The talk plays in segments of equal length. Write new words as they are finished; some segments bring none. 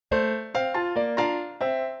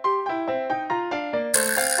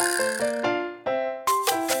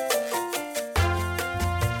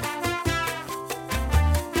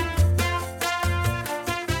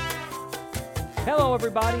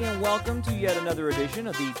everybody, and welcome to yet another edition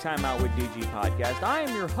of the Time Out with DG podcast. I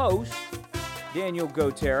am your host, Daniel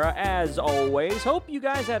Gotera. As always, hope you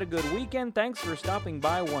guys had a good weekend. Thanks for stopping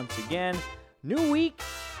by once again. New week,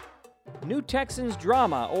 new Texans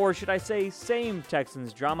drama, or should I say same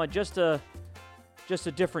Texans drama, just a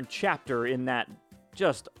different chapter in that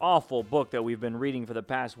just awful book that we've been reading for the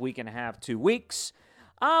past week and a half, 2 weeks.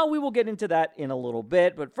 We will get into that in a little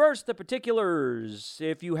bit, but first, the particulars.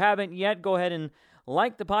 If you haven't yet, go ahead and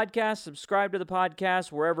like the podcast, subscribe to the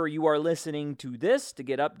podcast wherever you are listening to this to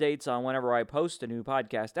get updates on whenever I post a new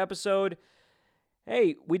podcast episode.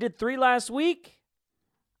 Hey, we did 3 last week,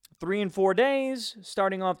 3 in 4 days,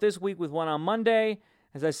 starting off this week with one on Monday.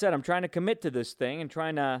 As I said, I'm trying to commit to this thing and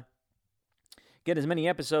trying to get as many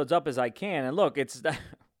episodes up as I can. And look,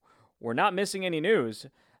 we're not missing any news.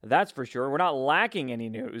 That's for sure. We're not lacking any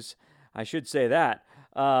news. I should say that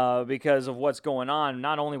because of what's going on,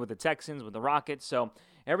 not only with the Texans, with the Rockets. So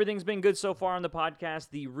everything's been good so far on the podcast,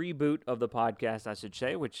 the reboot of the podcast, I should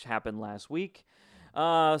say, which happened last week.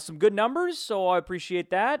 Some good numbers, so I appreciate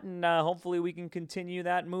that. And hopefully we can continue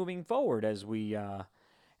that moving forward as we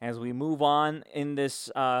move on in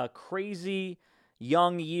this crazy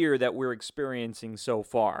young year that we're experiencing so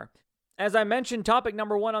far. As I mentioned, topic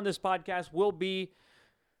number 1 on this podcast will be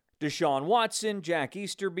Deshaun Watson, Jack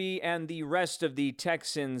Easterby, and the rest of the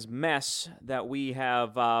Texans mess that we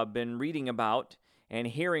have been reading about and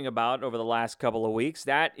hearing about over the last couple of weeks.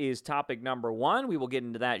 That is topic number 1. We will get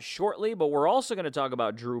into that shortly, but we're also going to talk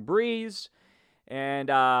about Drew Brees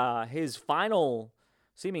and his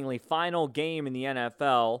seemingly final game in the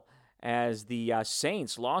NFL as the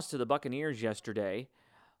Saints lost to the Buccaneers yesterday.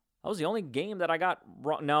 That was the only game that I got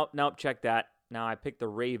wrong. Nope, check that. Now I picked the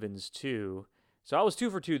Ravens too. So I was 2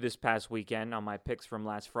 for 2 this past weekend on my picks from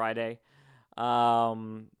last Friday.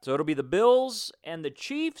 So it'll be the Bills and the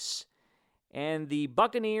Chiefs and the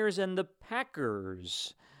Buccaneers and the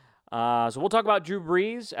Packers. So we'll talk about Drew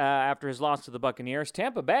Brees after his loss to the Buccaneers.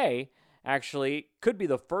 Tampa Bay actually could be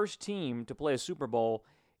the first team to play a Super Bowl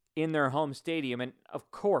in their home stadium. And of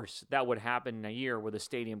course, that would happen in a year where the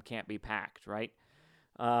stadium can't be packed, right?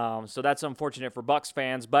 So that's unfortunate for Bucs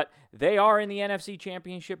fans, but they are in the NFC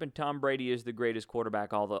Championship, and Tom Brady is the greatest quarterback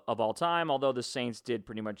of all time, although the Saints did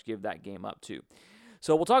pretty much give that game up too.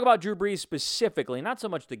 So we'll talk about Drew Brees specifically, not so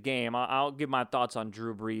much the game. I'll give my thoughts on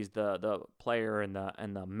Drew Brees, the player and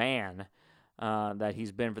the man that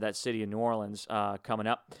he's been for that city of New Orleans coming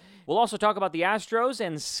up. We'll also talk about the Astros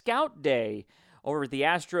and Scout Day over at the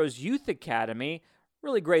Astros Youth Academy.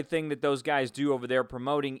 Really great thing that those guys do over there,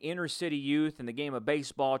 promoting inner city youth and the game of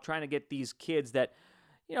baseball, trying to get these kids that,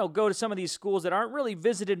 go to some of these schools that aren't really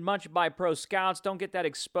visited much by pro scouts, don't get that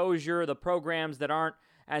exposure, the programs that aren't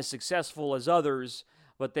as successful as others,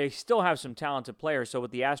 but they still have some talented players. So what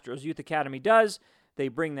the Astros Youth Academy does, they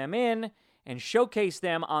bring them in and showcase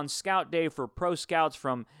them on Scout Day for pro scouts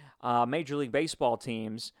from Major League Baseball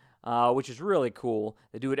teams, which is really cool.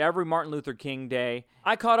 They do it every Martin Luther King Day.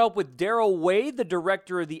 I caught up with Daryl Wade, the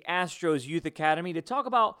director of the Astros Youth Academy, to talk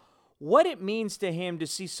about what it means to him to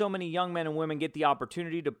see so many young men and women get the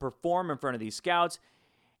opportunity to perform in front of these scouts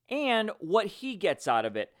and what he gets out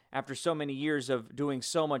of it after so many years of doing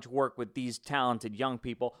so much work with these talented young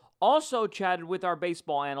people. Also chatted with our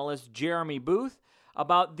baseball analyst, Jeremy Booth,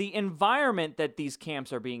 about the environment that these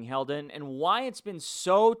camps are being held in and why it's been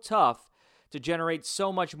so tough to generate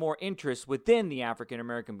so much more interest within the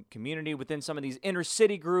African-American community, within some of these inner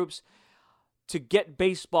city groups, to get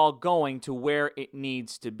baseball going to where it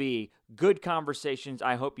needs to be. Good conversations.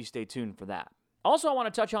 I hope you stay tuned for that. Also, I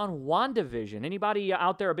want to touch on WandaVision. Anybody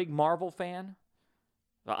out there a big Marvel fan?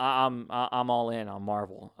 I'm all in on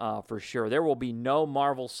Marvel for sure. There will be no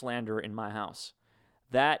Marvel slander in my house.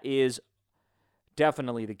 That is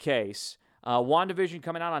definitely the case. WandaVision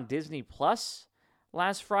coming out on Disney Plus.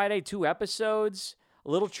 Last Friday, 2 episodes, a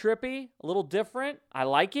little trippy, a little different. I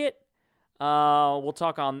like it. We'll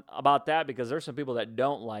talk about that because there's some people that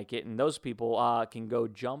don't like it, and those people can go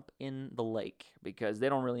jump in the lake because they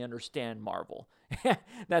don't really understand Marvel.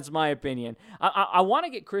 That's my opinion. I want to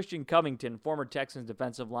get Christian Covington, former Texans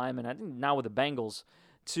defensive lineman, I think now with the Bengals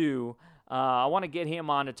too. I want to get him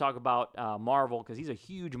on to talk about Marvel because he's a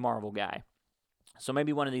huge Marvel guy. So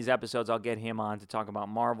maybe one of these episodes I'll get him on to talk about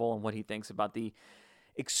Marvel and what he thinks about the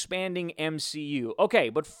expanding MCU. Okay,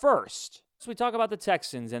 but first, as we talk about the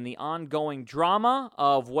Texans and the ongoing drama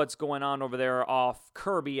of what's going on over there off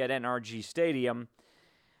Kirby at NRG Stadium,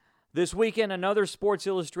 this weekend another Sports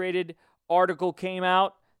Illustrated article came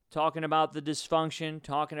out talking about the dysfunction,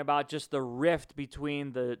 talking about just the rift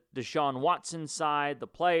between the Deshaun Watson side, the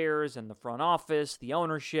players, and the front office, the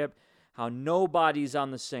ownership, how nobody's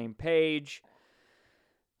on the same page.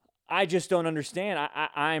 I just don't understand.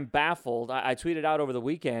 I'm baffled. I tweeted out over the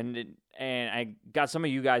weekend, and I got some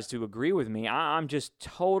of you guys to agree with me. I'm just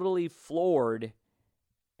totally floored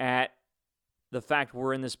at the fact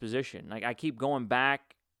we're in this position. Like, I keep going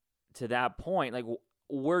back to that point. Like,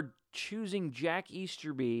 we're choosing Jack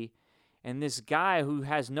Easterby and this guy who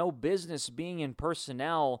has no business being in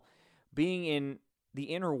personnel, being in the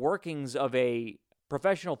inner workings of a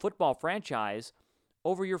professional football franchise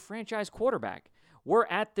over your franchise quarterback. We're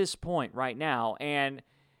at this point right now, and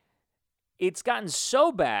it's gotten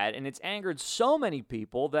so bad and it's angered so many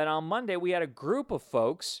people that on Monday we had a group of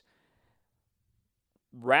folks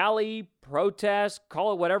rally, protest,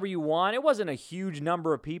 call it whatever you want. It wasn't a huge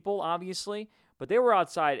number of people, obviously, but they were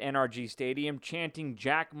outside NRG Stadium chanting,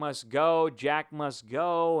 "Jack must go, Jack must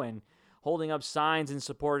go," and holding up signs in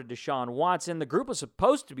support of Deshaun Watson. The group was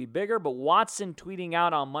supposed to be bigger, but Watson tweeting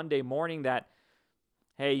out on Monday morning that,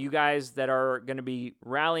 hey, you guys that are going to be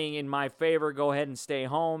rallying in my favor, go ahead and stay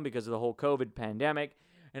home because of the whole COVID pandemic.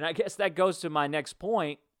 And I guess that goes to my next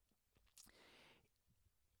point.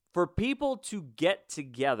 For people to get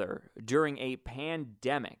together during a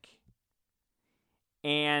pandemic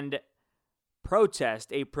and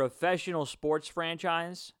protest a professional sports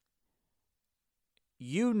franchise,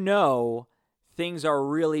 you know things are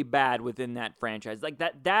really bad within that franchise. Like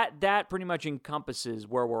that pretty much encompasses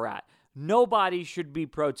where we're at. Nobody should be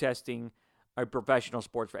protesting a professional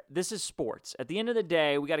sports franchise. This is sports. At the end of the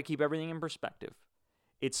day, we got to keep everything in perspective.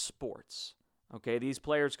 It's sports. Okay, these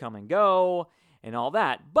players come and go and all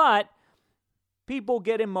that. But people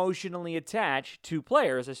get emotionally attached to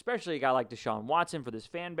players, especially a guy like Deshaun Watson for this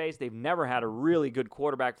fan base. They've never had a really good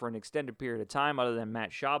quarterback for an extended period of time other than Matt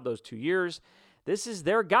Schaub those 2 years. This is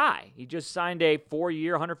their guy. He just signed a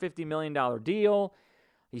 4-year, $150 million deal.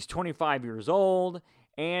 He's 25 years old.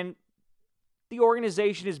 And the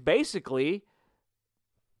organization is basically,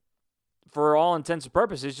 for all intents and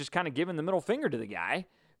purposes, just kind of giving the middle finger to the guy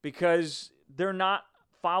because they're not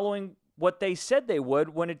following what they said they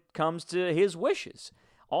would when it comes to his wishes.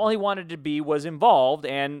 All he wanted to be was involved,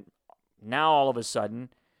 and now all of a sudden,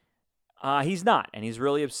 he's not, and he's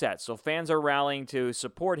really upset. So fans are rallying to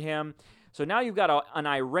support him. So now you've got an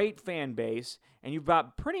irate fan base, and you've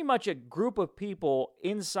got pretty much a group of people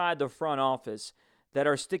inside the front office that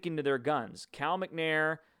are sticking to their guns. Cal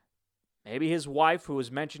McNair, maybe his wife, who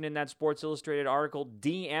was mentioned in that Sports Illustrated article,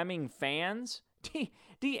 DMing fans,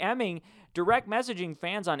 DMing, direct messaging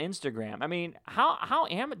fans on Instagram. I mean,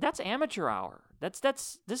 that's amateur hour.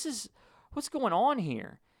 This is what's going on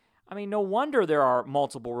here. I mean, no wonder there are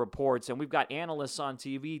multiple reports, and we've got analysts on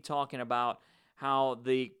TV talking about how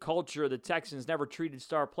the culture of the Texans never treated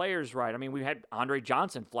star players right. I mean, we had Andre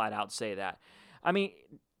Johnson flat out say that. I mean,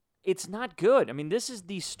 it's not good. I mean, this is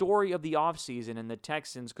the story of the offseason, and the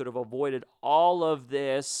Texans could have avoided all of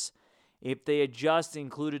this if they had just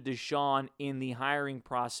included Deshaun in the hiring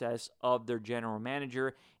process of their general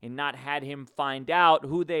manager and not had him find out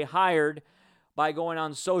who they hired by going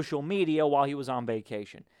on social media while he was on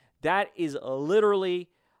vacation. That is literally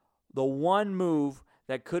the one move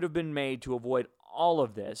that could have been made to avoid all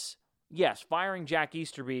of this. Yes, firing Jack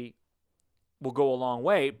Easterby will go a long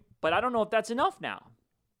way, but I don't know if that's enough now.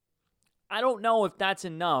 I don't know if that's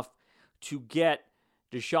enough to get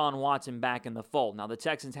Deshaun Watson back in the fold. Now, the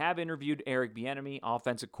Texans have interviewed Eric Bieniemy,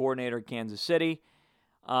 offensive coordinator at Kansas City.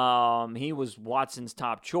 He was Watson's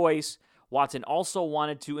top choice. Watson also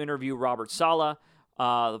wanted to interview Robert Saleh,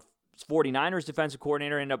 the 49ers defensive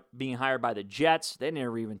coordinator, ended up being hired by the Jets. They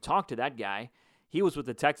never even talked to that guy. He was with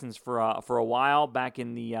the Texans for a while back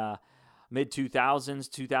in the mid-2000s,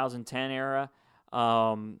 2010 era.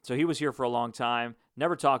 So he was here for a long time.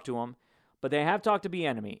 Never talked to him. But they have talked to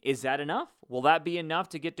Bieniemy. Is that enough? Will that be enough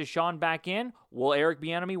to get Deshaun back in? Will Eric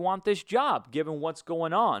Bieniemy want this job, given what's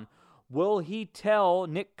going on? Will he tell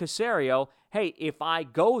Nick Caserio, hey, if I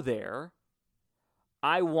go there,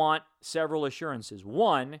 I want several assurances.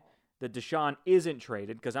 One, that Deshaun isn't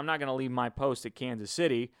traded, because I'm not going to leave my post at Kansas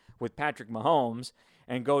City with Patrick Mahomes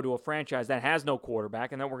and go to a franchise that has no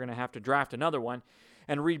quarterback, and then we're going to have to draft another one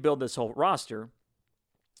and rebuild this whole roster.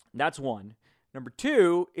 That's one. Number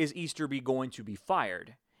two, is Easterby going to be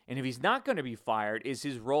fired? And if he's not going to be fired, is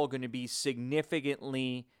his role going to be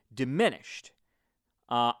significantly diminished?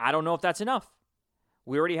 I don't know if that's enough.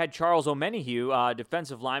 We already had Charles Omenihu,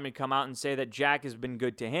 defensive lineman, come out and say that Jack has been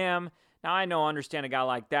good to him. Now, I understand a guy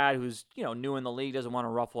like that who's, new in the league, doesn't want to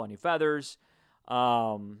ruffle any feathers.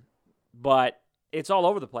 But it's all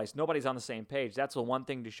over the place. Nobody's on the same page. That's the one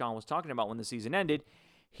thing Deshaun was talking about when the season ended.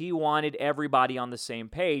 He wanted everybody on the same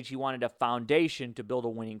page. He wanted a foundation to build a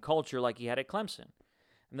winning culture like he had at Clemson.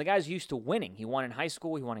 And the guy's used to winning. He won in high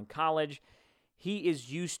school. He won in college. he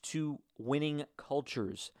is used to winning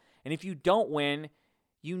cultures. And if you don't win,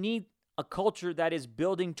 you need a culture that is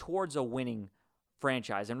building towards a winning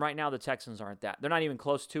franchise. And right now, the Texans aren't that. They're not even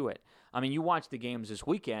close to it. I mean, you watch the games this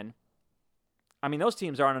weekend. I mean, those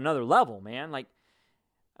teams are on another level, man.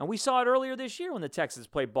 And we saw it earlier this year when the Texans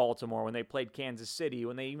played Baltimore, when they played Kansas City,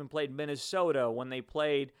 when they even played Minnesota, when they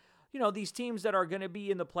played, these teams that are going to be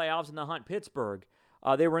in the playoffs in the hunt, Pittsburgh.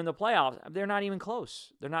 They were in the playoffs. They're not even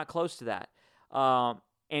close. They're not close to that.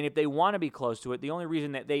 And if they want to be close to it, the only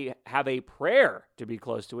reason that they have a prayer to be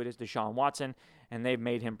close to it is Deshaun Watson, and they've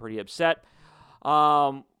made him pretty upset.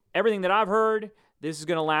 Everything that I've heard, this is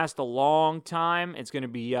going to last a long time. It's going to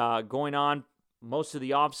be going on most of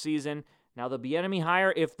the offseason. Now, they'll be enemy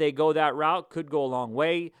hire if they go that route. Could go a long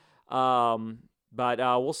way. But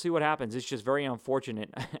we'll see what happens. It's just very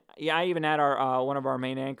unfortunate. Yeah, I even had one of our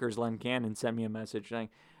main anchors, Len Cannon, send me a message saying,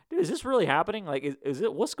 dude, is this really happening? Like, is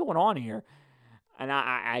it, what's going on here? And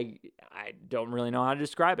I don't really know how to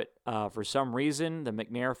describe it. For some reason, the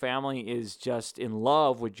McNair family is just in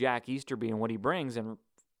love with Jack Easterby and what he brings. And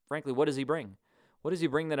frankly, what does he bring? What does he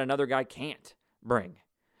bring that another guy can't bring?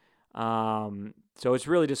 So it's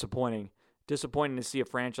really disappointing. Disappointing to see a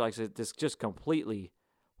franchise like this just completely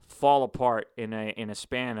fall apart in a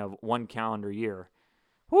span of one calendar year.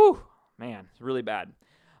 Whew, man, it's really bad.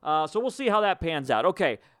 So we'll see how that pans out.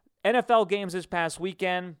 Okay, NFL games this past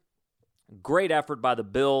weekend. Great effort by the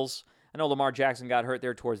Bills. I know Lamar Jackson got hurt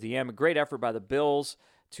there towards the end, but great effort by the Bills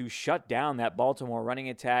to shut down that Baltimore running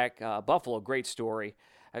attack. Buffalo, great story.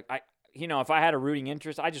 If I had a rooting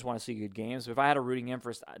interest, I just want to see good games. If I had a rooting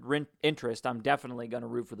interest, I'm definitely going to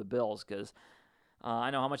root for the Bills because I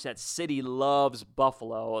know how much that city loves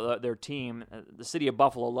Buffalo, their team. The city of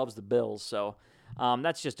Buffalo loves the Bills, so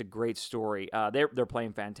that's just a great story. They're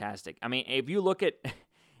playing fantastic. I mean, if you look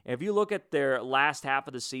at their last half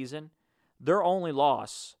of the season, their only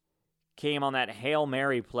loss came on that Hail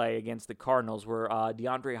Mary play against the Cardinals where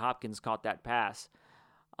DeAndre Hopkins caught that pass.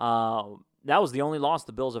 That was the only loss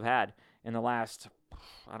the Bills have had in the last,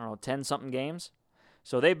 10-something games.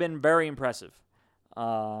 So they've been very impressive.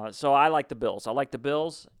 So I like the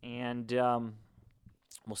Bills. And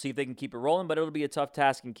we'll see if they can keep it rolling, but it'll be a tough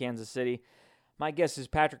task in Kansas City. My guess is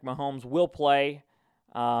Patrick Mahomes will play.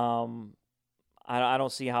 I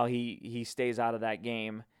don't see how he stays out of that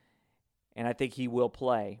game, and I think he will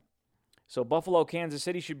play. So Buffalo, Kansas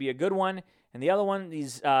City should be a good one. And the other one,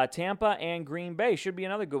 these Tampa and Green Bay should be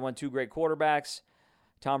another good one. Two great quarterbacks.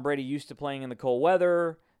 Tom Brady used to playing in the cold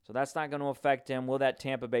weather, so that's not going to affect him. Will that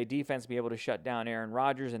Tampa Bay defense be able to shut down Aaron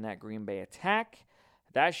Rodgers and that Green Bay attack?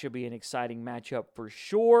 That should be an exciting matchup for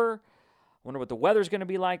sure. I wonder what the weather's going to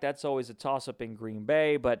be like. That's always a toss-up in Green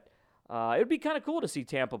Bay, but it would be kind of cool to see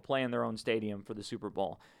Tampa play in their own stadium for the Super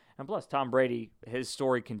Bowl. And plus, Tom Brady, his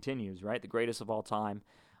story continues, right? The greatest of all time.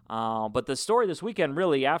 But the story this weekend,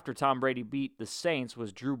 really, after Tom Brady beat the Saints,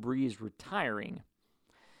 was Drew Brees retiring.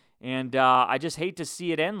 And I just hate to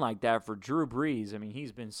see it end like that for Drew Brees. I mean,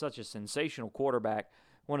 he's been such a sensational quarterback,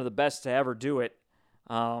 one of the best to ever do it.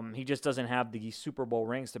 He just doesn't have the Super Bowl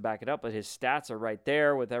rings to back it up, but his stats are right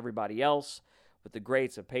there with everybody else, with the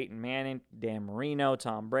greats of Peyton Manning, Dan Marino,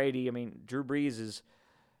 Tom Brady. I mean, Drew Brees is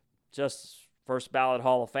just first ballot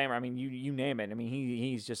Hall of Famer. I mean, you name it. I mean,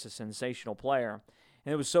 he's just a sensational player.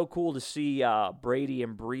 And it was so cool to see Brady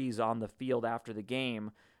and Brees on the field after the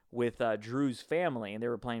game with Drew's family. And they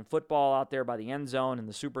were playing football out there by the end zone in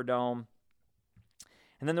the Superdome.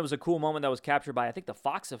 And then there was a cool moment that was captured by, I think, the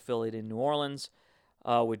Fox affiliate in New Orleans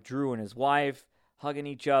with Drew and his wife hugging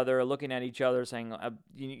each other, looking at each other, saying,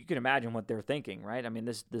 you can imagine what they're thinking, right? I mean,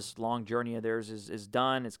 this long journey of theirs is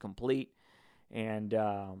done. It's complete. And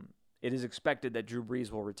it is expected that Drew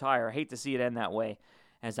Brees will retire. I hate to see it end that way,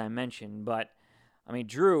 as I mentioned, but I mean,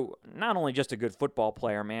 Drew, not only just a good football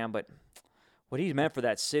player, man, but what he's meant for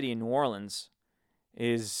that city in New Orleans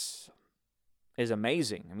is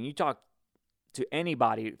amazing. I mean, you talk to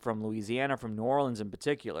anybody from Louisiana, from New Orleans in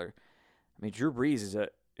particular. I mean, Drew Brees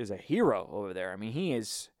is a hero over there. I mean,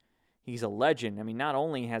 he's a legend. I mean, not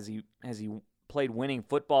only has he played winning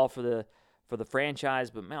football for the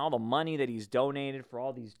franchise, but man, all the money that he's donated for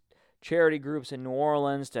all these charity groups in New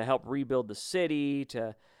Orleans to help rebuild the city,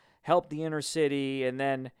 to help the inner city, and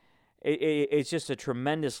then it's just a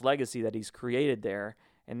tremendous legacy that he's created there,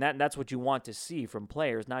 and that's what you want to see from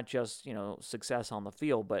players, not just success on the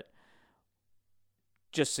field, but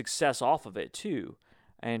just success off of it too.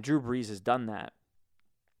 And Drew Brees has done that,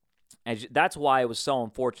 and that's why it was so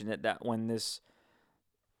unfortunate that when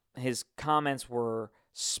his comments were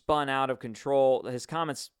spun out of control, his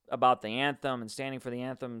comments about the anthem and standing for the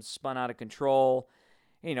anthem spun out of control.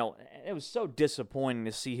 it was so disappointing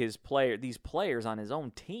to see these players on his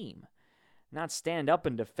own team not stand up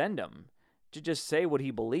and defend him, to just say what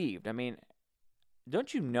he believed. I mean,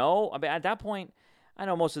 don't you know? I mean, at that point, I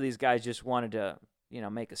know most of these guys just wanted to,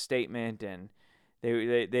 make a statement, and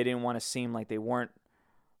they didn't want to seem like they weren't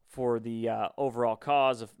for the overall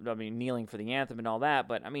cause of, kneeling for the anthem and all that.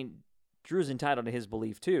 But, Drew's entitled to his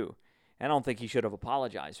belief too. I don't think he should have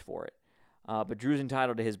apologized for it. But Drew's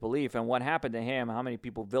entitled to his belief. And what happened to him, how many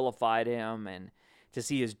people vilified him, and to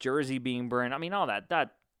see his jersey being burned. All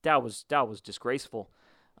that was disgraceful.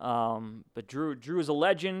 But Drew is a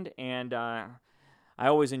legend, and I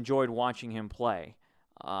always enjoyed watching him play.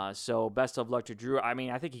 So best of luck to Drew.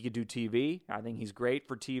 I think he could do TV. I think he's great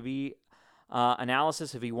for TV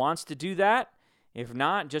analysis if he wants to do that. If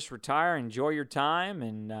not, just retire, enjoy your time,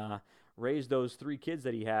 and raise those 3 kids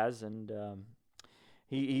that he has. And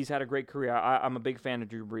he's had a great career. I'm a big fan of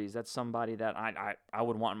Drew Brees. That's somebody that I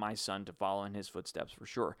would want my son to follow in his footsteps for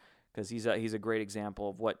sure, because he's a great example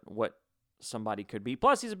of what somebody could be.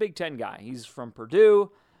 Plus, he's a Big Ten guy. He's from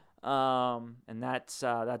Purdue, and that's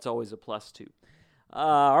always a plus too.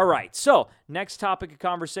 All right, so next topic of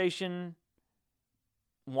conversation,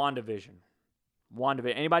 WandaVision.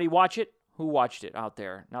 Anybody watch it? Who watched it out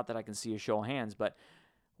there? Not that I can see a show of hands, but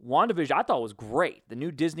WandaVision I thought was great. The new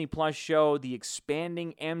Disney Plus show, the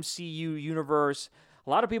expanding MCU universe. A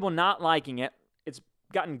lot of people not liking it. It's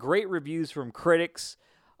gotten great reviews from critics.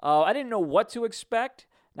 I didn't know what to expect.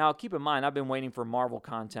 Now, keep in mind, I've been waiting for Marvel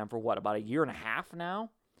content for about a year and a half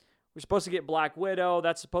now. We're supposed to get Black Widow.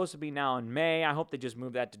 That's supposed to be now in May. I hope they just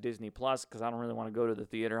move that to Disney Plus, because I don't really want to go to the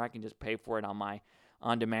theater. I can just pay for it on my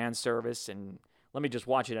on-demand service, and let me just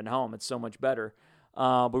watch it at home. It's so much better.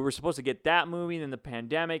 But we were supposed to get that movie, then the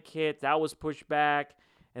pandemic hit. That was pushed back.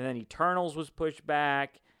 And then Eternals was pushed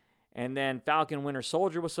back. And then Falcon Winter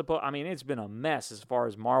Soldier was supposed... it's been a mess as far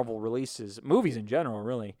as Marvel releases. Movies in general,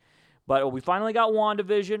 really. But we finally got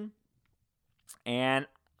WandaVision. And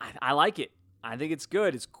I like it. I think it's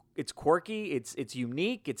good. It's quirky. It's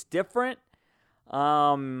unique. It's different.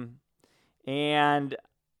 And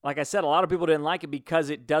like I said, a lot of people didn't like it because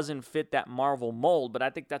it doesn't fit that Marvel mold, but I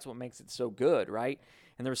think that's what makes it so good, right?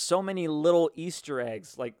 And there's so many little Easter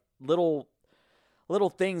eggs, like little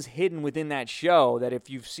things hidden within that show, that if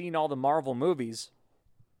you've seen all the Marvel movies,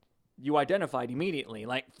 you identified immediately.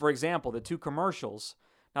 Like, for example, the 2 commercials,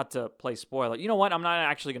 not to play spoiler. You know what? I'm not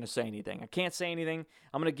actually going to say anything. I can't say anything.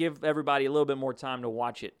 I'm going to give everybody a little bit more time to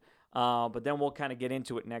watch it. But then we'll kind of get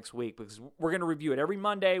into it next week, because we're going to review it. Every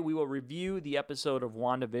Monday, we will review the episode of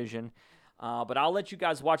WandaVision. But I'll let you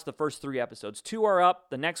guys watch the first 3 episodes. 2 are up.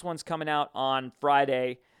 The next one's coming out on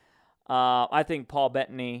Friday. I think Paul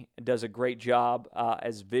Bettany does a great job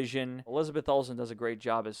as Vision. Elizabeth Olsen does a great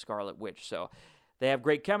job as Scarlet Witch. So they have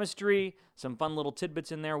great chemistry, some fun little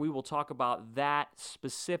tidbits in there. We will talk about that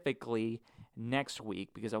specifically next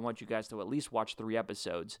week, because I want you guys to at least watch 3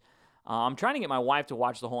 episodes. I'm trying to get my wife to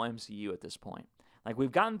watch the whole MCU at this point. Like,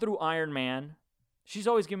 we've gotten through Iron Man. She's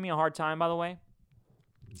always giving me a hard time, by the way.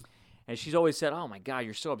 And she's always said, oh, my God,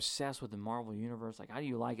 you're so obsessed with the Marvel Universe. Like, how do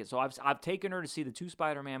you like it? So I've taken her to see the 2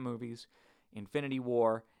 Spider-Man movies, Infinity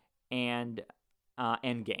War and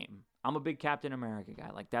Endgame. I'm a big Captain America guy.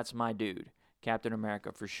 Like, that's my dude. Captain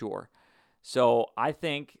America for sure. So I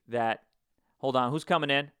think that... Hold on. Who's coming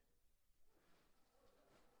in?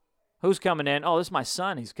 Who's coming in? Oh, this is my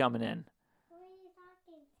son. He's coming in. Who are you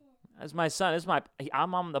talking to? That's my son.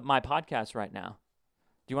 I'm on my podcast right now.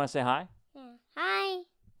 Do you want to say hi? Yeah. Hi.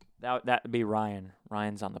 That would be Ryan.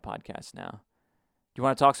 Ryan's on the podcast now. Do you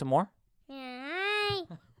want to talk some more? Yeah.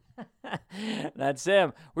 Hi. That's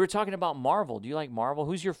him. We were talking about Marvel. Do you like Marvel?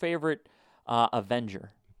 Who's your favorite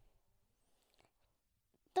Avenger?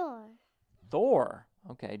 Thor. Thor.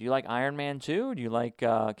 Okay. Do you like Iron Man too? Do you like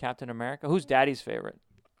Captain America? Who's Daddy's favorite?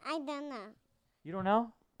 I don't know. You don't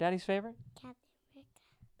know Daddy's favorite? Captain America.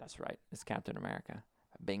 That's right. It's Captain America.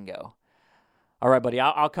 Bingo. All right, buddy.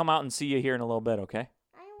 I'll come out and see you here in a little bit, okay?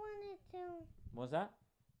 I wanted to. What was that?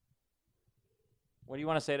 What do you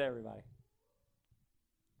want to say to everybody?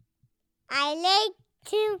 I like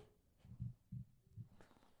to.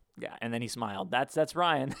 Yeah, and then he smiled. That's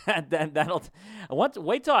Ryan. That'll.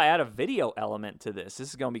 Wait till I add a video element to this. This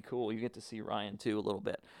is gonna be cool. You get to see Ryan too a little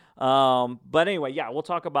bit. But anyway, yeah, we'll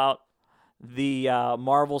talk about the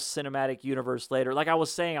Marvel Cinematic Universe later. Like I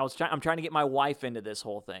was saying, I'm trying to get my wife into this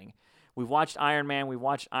whole thing. We've watched Iron Man. We've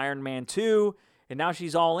watched Iron Man 2, and now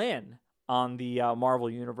she's all in on the Marvel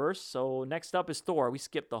Universe. So next up is Thor. We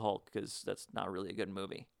skipped the Hulk because that's not really a good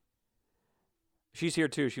movie. She's here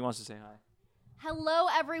too. She wants to say hi. Hello,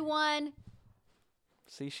 everyone.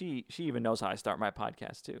 See, she even knows how I start my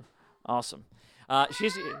podcast too. Awesome.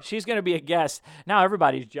 She's going to be a guest. Now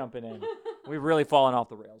everybody's jumping in. We've really fallen off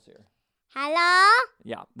the rails here. Hello?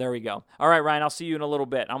 Yeah, there we go. All right, Ryan, I'll see you in a little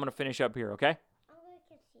bit. I'm going to finish up here, okay? I'm going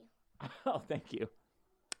to kiss you. Oh, thank you.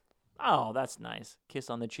 Oh, that's nice. Kiss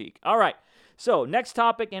on the cheek. All right. So next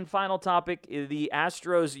topic and final topic is the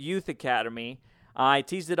Astros Youth Academy. I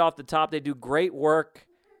teased it off the top. They do great work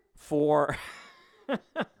for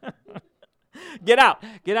Get out.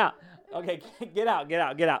 Get out. Okay, get out. Get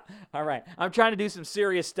out. Get out. All right. I'm trying to do some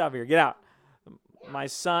serious stuff here. Get out. My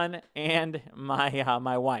son and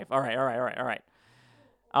my wife. All right.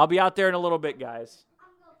 I'll be out there in a little bit, guys.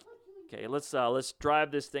 Okay, let's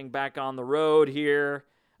drive this thing back on the road here.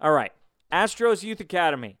 All right. Astros Youth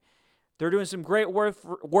Academy. They're doing some great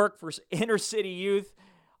work for inner city youth.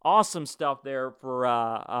 Awesome stuff there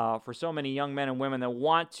for so many young men and women that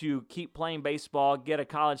want to keep playing baseball, get a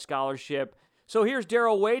college scholarship. So here's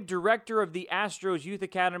Daryl Wade, director of the Astros Youth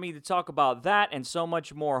Academy, to talk about that and so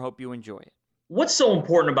much more. Hope you enjoy it. What's so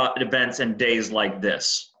important about events and days like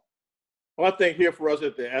this? Well, I think here for us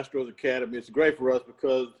at the Astros Academy, it's great for us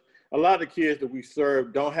because a lot of the kids that we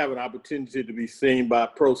serve don't have an opportunity to be seen by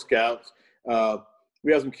pro scouts.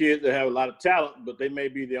 We have some kids that have a lot of talent, but they may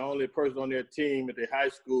be the only person on their team at their high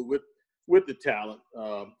school with the talent.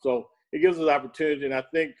 So it gives us opportunity, and I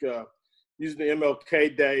think using the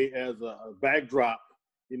MLK Day as a backdrop,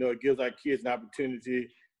 it gives our kids an opportunity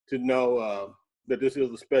to know that this is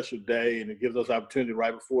a special day, and it gives us opportunity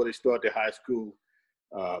right before they start their high school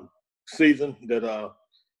season that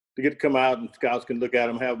to get to come out and scouts can look at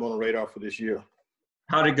them, have them on the radar for this year.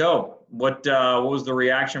 How'd it go? What was the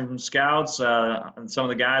reaction from scouts and some of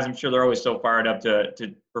the guys? I'm sure they're always so fired up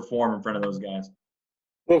to perform in front of those guys.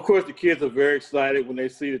 Well, of course, the kids are very excited when they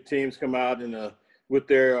see the teams come out and with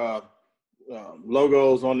their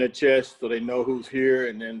logos on their chest, so they know who's here.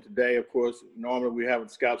 And then today, of course, normally we have the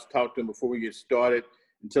scouts talk to them before we get started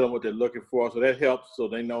and tell them what they're looking for. So that helps, so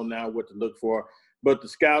they know now what to look for. But the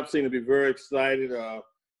scouts seem to be very excited.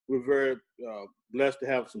 We're very blessed to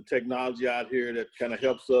have some technology out here that kind of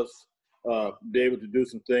helps us be able to do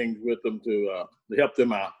some things with them to help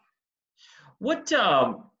them out. What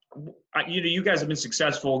you guys have been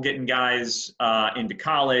successful getting guys into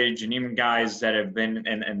college and even guys that have been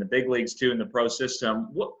in the big leagues too in the pro system.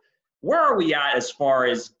 Where are we at as far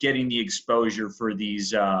as getting the exposure for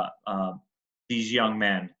these young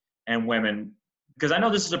men and women? Because I know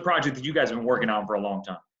this is a project that you guys have been working on for a long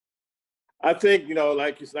time. I think,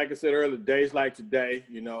 like I said earlier, days like today,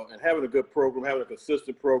 and having a good program, having a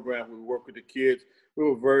consistent program where we work with the kids. We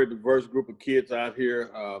have a very diverse group of kids out here.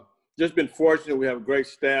 Just been fortunate. We have a great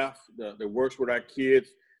staff that works with our kids.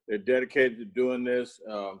 They're dedicated to doing this.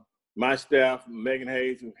 My staff, Megan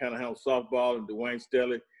Hayes, who kind of handles softball, and Dwayne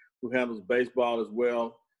Stelly, who handles baseball as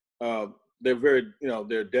well. They're very,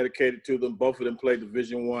 they're dedicated to them. Both of them play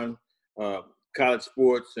Division I college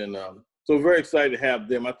sports, and so we're very excited to have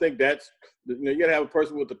them. I think that's, you got to have a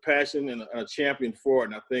person with a passion and a champion for it.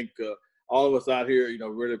 And I think all of us out here,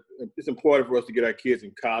 really, it's important for us to get our kids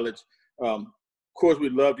in college. Of course,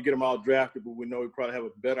 we'd love to get them all drafted, but we know we probably have a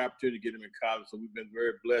better opportunity to get them in college. So we've been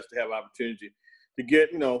very blessed to have opportunity to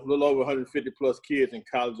get, a little over 150 plus kids in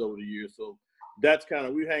college over the years. So that's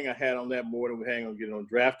we hang our hat on that more than we hang on getting them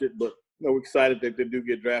drafted. But we're excited that they do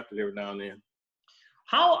get drafted every now and then.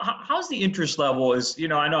 How's the interest level?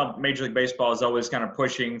 I know Major League Baseball is always kind of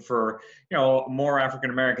pushing for, more African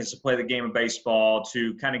Americans to play the game of baseball,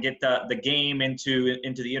 to kind of get the game into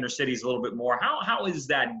the inner cities a little bit more. How is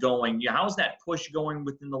that going? How is that push going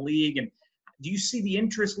within the league? And do you see the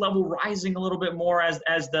interest level rising a little bit more as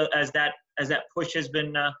that push has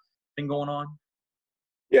been going on?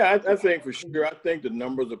 Yeah, I think for sure. I think the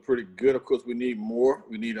numbers are pretty good. Of course, we need more.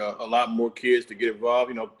 We need a lot more kids to get involved.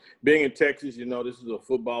 Being in Texas, this is a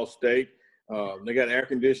football state. They got air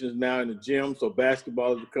conditioners now in the gym, so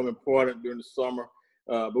basketball has become important during the summer.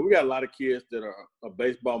 But we got a lot of kids that are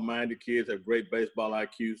baseball-minded kids, have great baseball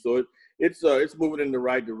IQ. So it's moving in the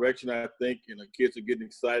right direction, I think, and the kids are getting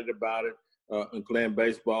excited about it and playing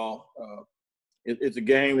baseball. It's a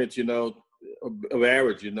game that, of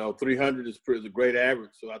average, 300 is a great average.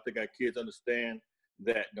 So I think our kids understand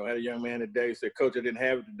that. I had a young man today say, "Coach, I didn't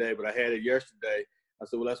have it today, but I had it yesterday." I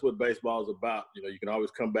said, "Well, that's what baseball is about. You can always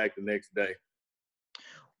come back the next day."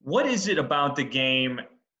 What is it about the game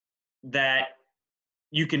that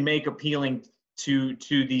you can make appealing to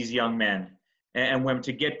these young men and women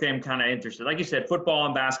to get them kind of interested? Like you said, football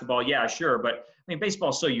and basketball, yeah, sure, but baseball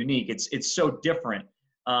is so unique. It's so different.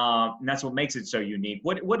 And that's what makes it so unique.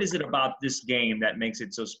 What is it about this game that makes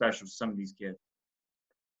it so special to some of these kids?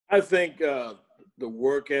 I think the the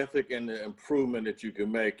work ethic and the improvement that you can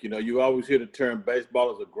make. You know, you always hear the term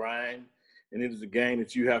baseball is a grind, and it is a game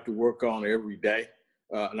that you have to work on every day.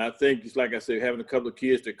 And I think, just like I said, having a couple of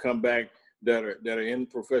kids that come back that are in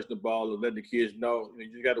professional ball and let the kids know,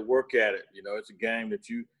 you just got to work at it. You know, it's a game that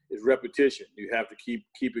it's repetition. You have to keep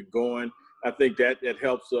it going. I think that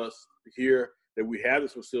helps us here that we have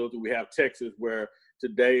this facility. We have Texas where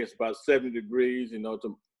today it's about 70 degrees. You know,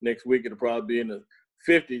 next week it'll probably be in the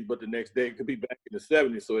 50s, but the next day it could be back in the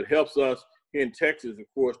 70s. So it helps us here in Texas, of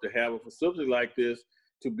course, to have a facility like this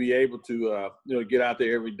to be able to, get out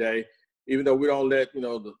there every day, even though we don't let,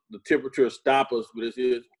 the temperature stop us. But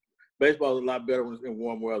baseball is a lot better when it's in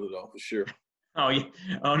warm weather, though, for sure. Oh, yeah.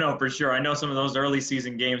 Oh, no, for sure. I know some of those early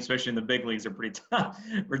season games, especially in the big leagues, are pretty tough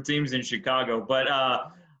for teams in Chicago. But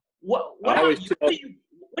what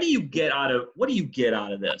do you get out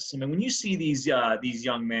of this? I mean, when you see these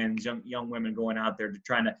young men, young women going out there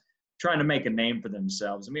trying to make a name for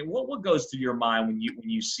themselves, I mean, what goes through your mind when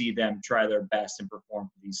you see them try their best and perform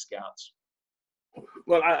for these scouts?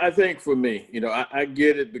 Well, I think for me, I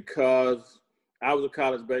get it because I was a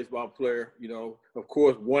college baseball player. Of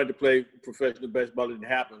course, wanted to play professional baseball, didn't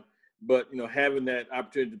happen. But, having that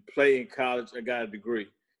opportunity to play in college, I got a degree.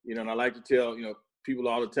 And I like to tell, people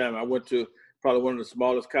all the time, I went to probably one of the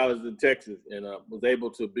smallest colleges in Texas and was able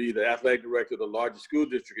to be the athletic director of the largest school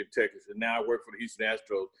district in Texas. And now I work for the Houston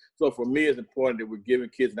Astros. So for me, it's important that we're giving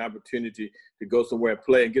kids an opportunity to go somewhere and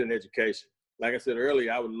play and get an education. Like I said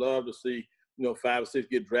earlier, I would love to see, 5 or 6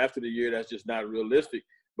 get drafted a year. That's just not realistic.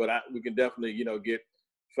 But we can definitely, get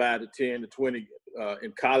 5 to 10 to 20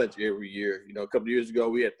 in college every year. A couple of years ago,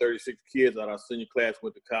 we had 36 kids out of our senior class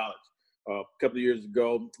went to college. A couple of years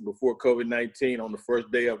ago, before COVID-19, on the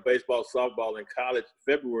first day of baseball, softball in college,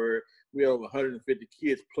 February, we had over 150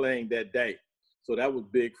 kids playing that day. So that was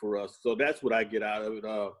big for us. So that's what I get out of it.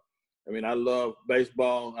 I love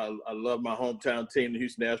baseball. I love my hometown team, the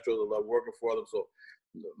Houston Astros. I love working for them. So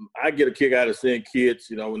I get a kick out of seeing kids,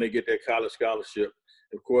 when they get their college scholarship.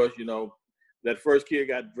 Of course, that first kid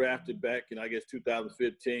got drafted back in,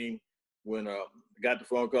 2015. When I got the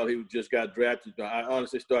phone call, he just got drafted. I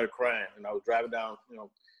honestly started crying, and I was driving down,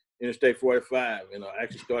 Interstate 45, and I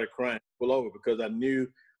actually started crying, pull over, because I knew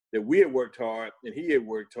that we had worked hard and he had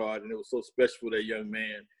worked hard, and it was so special for that young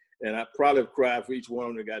man. And I probably have cried for each one of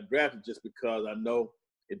them that got drafted just because I know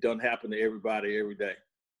it doesn't happen to everybody every day.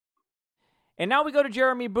 And now we go to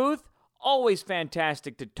Jeremy Booth, always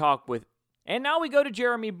fantastic to talk with. And now we go to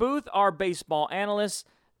Jeremy Booth, our baseball analyst.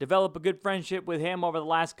 Develop a good friendship with him over the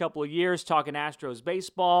last couple of years, talking Astros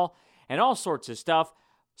baseball and all sorts of stuff.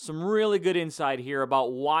 Some really good insight here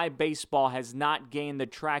about why baseball has not gained the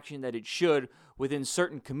traction that it should within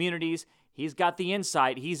certain communities. He's got the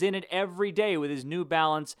insight. He's in it every day with his New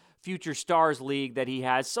Balance Future Stars League that he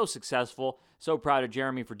has. So successful. So proud of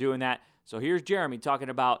Jeremy for doing that. So here's Jeremy talking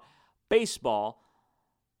about baseball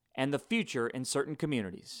and the future in certain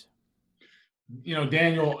communities.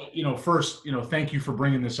 Daniel, first, thank you for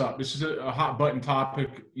bringing this up. This is a hot button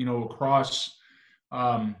topic, across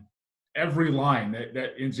every line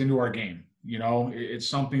that is into our game. It's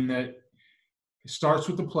something that starts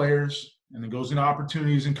with the players and then goes into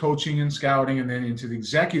opportunities and coaching and scouting and then into the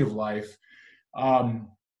executive life. And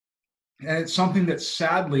it's something that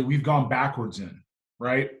sadly we've gone backwards in,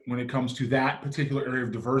 right? When it comes to that particular area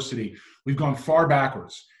of diversity, we've gone far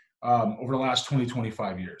backwards over the last 20,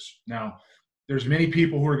 25 years. Now, there's many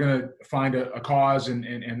people who are going to find a cause and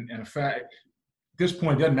effect. At this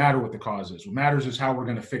point, it doesn't matter what the cause is. What matters is how we're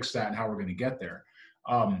going to fix that and how we're going to get there.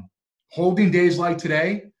 Holding days like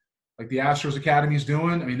today, like the Astros Academy is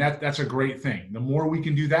doing, that's a great thing. The more we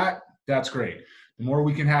can do that, that's great. The more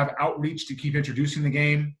we can have outreach to keep introducing the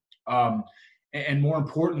game, and more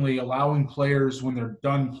importantly, allowing players when they're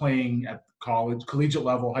done playing at college, collegiate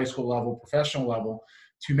level, high school level, professional level,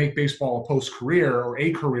 to make baseball a post-career or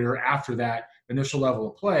a career after that initial level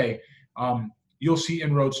of play, you'll see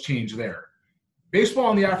inroads change there.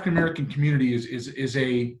 Baseball in the African American community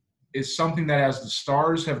is something that, as the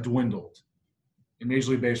stars have dwindled in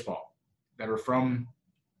Major League Baseball, that are from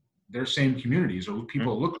their same communities or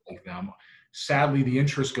people that look like them, sadly the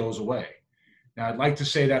interest goes away. Now, I'd like to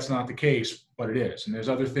say that's not the case, but it is. And there's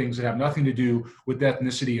other things that have nothing to do with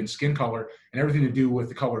ethnicity and skin color and everything to do with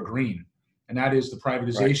the color green. And that is the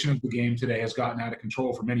privatization of the game today has gotten out of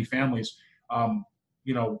control for many families.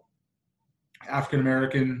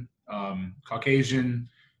 African-American, Caucasian,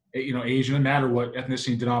 Asian, doesn't matter what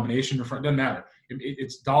ethnicity, denomination you're from, doesn't matter.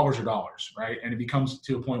 It's dollars are dollars, right? And it becomes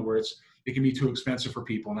to a point where it can be too expensive for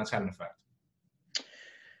people, and that's had an effect.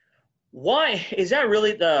 Why is that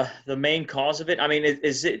really the main cause of it? I mean,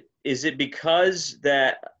 is it because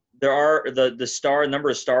that there are the number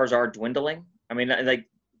of stars are dwindling. I mean, like,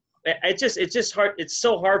 it's just hard. It's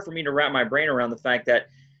so hard for me to wrap my brain around the fact that,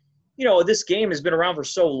 this game has been around for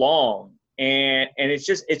so long, and it's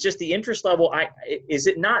just the interest level. Is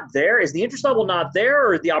it not there? Is the interest level not there,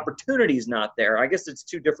 or the opportunity is not there? I guess it's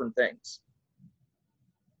two different things.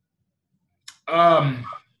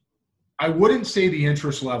 I wouldn't say the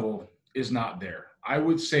interest level is not there. I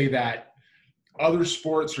would say that other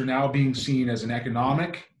sports are now being seen as an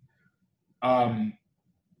economic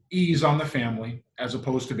ease on the family as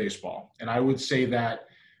opposed to baseball. And I would say that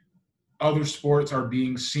other sports are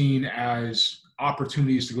being seen as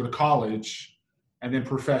opportunities to go to college and then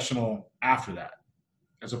professional after that,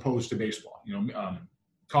 as opposed to baseball.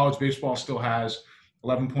 College baseball still has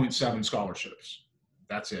 11.7 scholarships.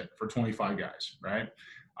 That's it for 25 guys, right?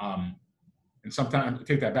 And sometimes,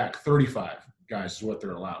 take that back, 35 guys is what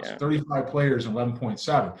they're allowed. Yeah. 35 players and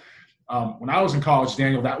 11.7. When I was in college,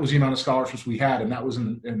 Daniel, that was the amount of scholarships we had, and that was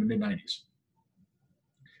in the mid-'90s.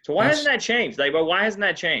 So why hasn't that changed? Why hasn't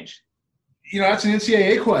that changed? That's an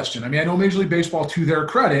NCAA question. I mean, I know Major League Baseball, to their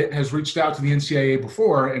credit, has reached out to the NCAA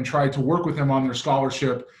before and tried to work with them on their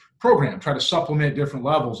scholarship program, try to supplement different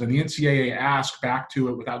levels. And the NCAA ask back to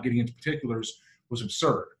it, without getting into particulars, was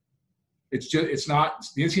absurd. It's not,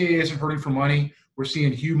 the NCAA isn't hurting for money. We're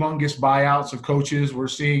seeing humongous buyouts of coaches. We're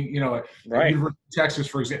seeing, at Right. University of Texas,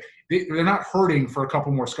 for example, they're not hurting for a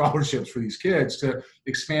couple more scholarships for these kids to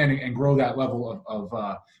expand and grow that level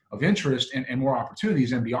of interest and more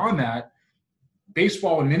opportunities. And beyond that,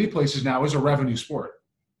 baseball in many places now is a revenue sport.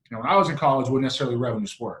 When I was in college, it wasn't necessarily a revenue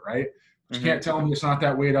sport, right? But you can't tell me it's not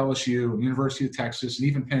that way at LSU and University of Texas and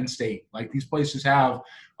even Penn State. Like, these places have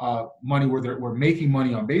money where we're making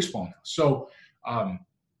money on baseball now. So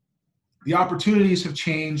the opportunities have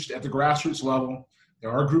changed at the grassroots level.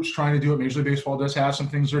 There are groups trying to do it. Major League Baseball does have some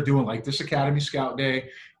things they're doing, like this Academy Scout Day.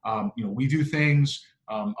 We do things.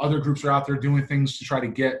 Other groups are out there doing things to try to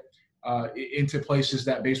get into places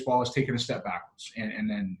that baseball has taken a step backwards.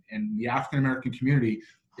 And the African-American community,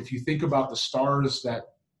 if you think about the stars that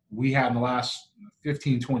we had in the last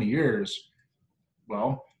 15, 20 years,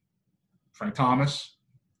 well, Frank Thomas,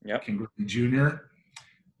 King Griffey Jr.,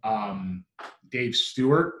 Dave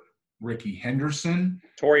Stewart, Ricky Henderson.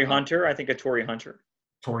 Torrey Hunter. I think of Torrey Hunter.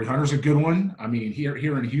 Torrey Hunter's a good one. I mean, here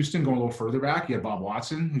in Houston, going a little further back, you had Bob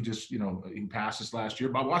Watson, who just, he passed this last year.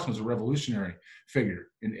 Bob Watson was a revolutionary figure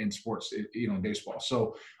in sports, in baseball.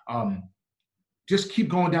 So just keep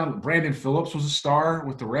going down. Brandon Phillips was a star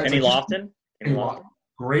with the Reds. Kenny Lofton.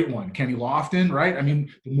 Great one. Kenny Lofton, right? I mean,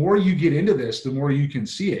 the more you get into this, the more you can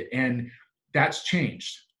see it. And that's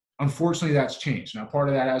changed. Unfortunately, that's changed. Now, part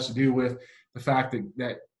of that has to do with the fact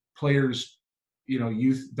that players,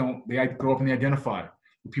 youth they grow up and they identify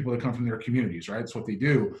with people that come from their communities, right? That's what they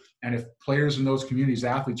do. And if players in those communities,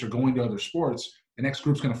 athletes, are going to other sports, the next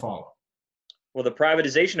group's going to follow. Well, the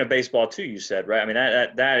privatization of baseball too, you said, right? I mean,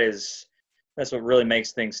 that's what really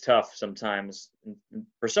makes things tough sometimes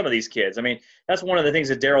for some of these kids. I mean, that's one of the things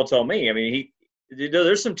that Daryl told me. I mean,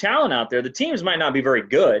 there's some talent out there. The teams might not be very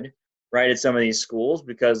good, right, at some of these schools,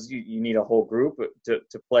 because you need a whole group to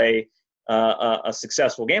play a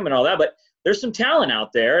successful game and all that. But there's some talent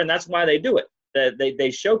out there, and that's why they do it.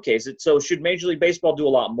 They showcase it. So should Major League Baseball do a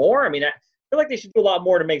lot more? I mean, I feel like they should do a lot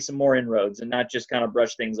more to make some more inroads and not just kind of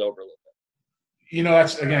brush things over a little bit.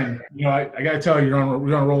 That's, again, I got to tell you,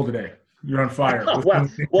 we're on a roll today. You're on fire. Well,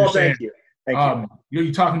 thank you. Thank you.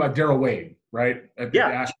 You're talking about Daryl Wade, right? At the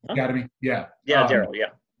Ashland Academy? Yeah. Yeah, Daryl, yeah.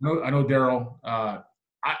 I know Daryl.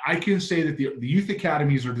 I can say that the youth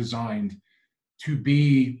academies are designed to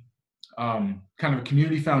be kind of a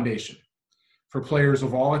community foundation for players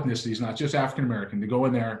of all ethnicities, not just African-American, to go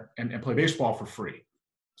in there and play baseball for free.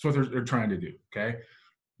 That's what they're trying to do, okay?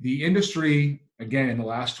 The industry, again, in the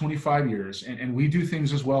last 25 years, and we do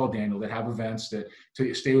things as well, Daniel, that have events that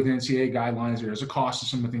to stay within NCAA guidelines. There's a cost to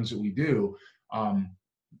some of the things that we do.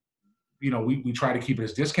 We try to keep it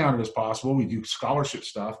as discounted as possible. We do scholarship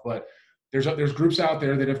stuff, but there's groups out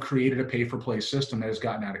there that have created a pay-for-play system that has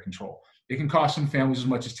gotten out of control. It can cost some families as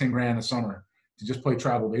much as $10,000 a summer to just play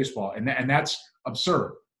travel baseball, and that's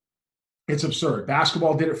absurd. It's absurd.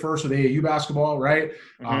 Basketball did it first with AAU basketball, right?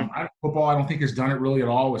 Football, I don't think has done it really at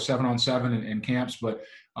all with 7-on-7 and camps, but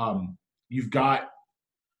you've got,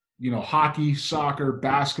 hockey, soccer,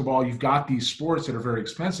 basketball. You've got these sports that are very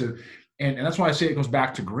expensive, and that's why I say it goes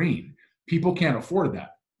back to green. People can't afford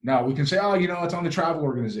that. Now, we can say, it's on the travel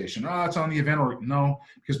organization. It's on the event. No,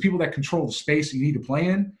 because people that control the space that you need to play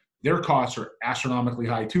in, their costs are astronomically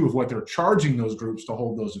high too of what they're charging those groups to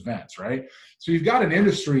hold those events, right? So you've got an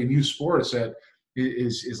industry in youth sports that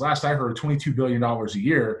is last I heard, $22 billion a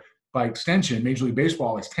year. by extension, Major League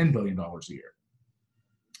Baseball is $10 billion a year.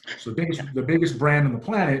 So the biggest brand on the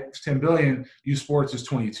planet is $10 billion. Youth Sports is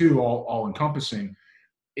 22, all encompassing.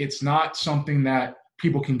 It's not something that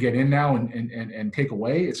people can get in now and take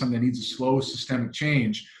away. It's something that needs a slow systemic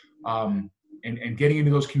change. And getting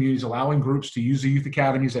into those communities, allowing groups to use the youth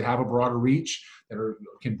academies that have a broader reach, that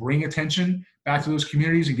can bring attention back to those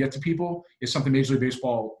communities and get to people, is something Major League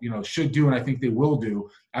Baseball, should do, and I think they will do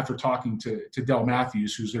after talking to Del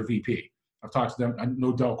Matthews, who's their VP. I've talked to them. I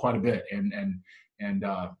know Del quite a bit, and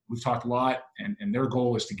we've talked a lot. And their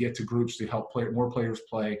goal is to get to groups to help more players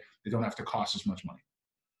play. They don't have to cost as much money.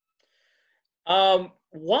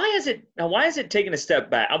 Why is it taking a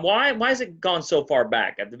step back? Why has it gone so far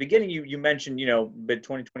back? At the beginning, you mentioned, mid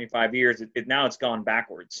 20, 25 years. Now it's gone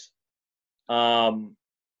backwards.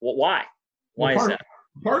 Why? Why is that?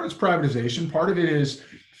 Part of it's privatization. Part of it is,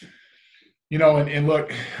 and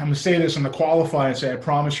look, I'm going to say this, I'm going to qualify and say, I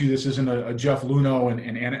promise you this isn't a Jeff Luhnow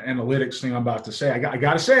and analytics thing I'm about to say. I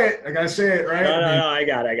got to say it. I got to say it, right? No, I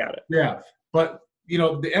got it. Yeah. But,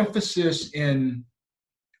 the emphasis on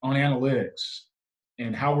analytics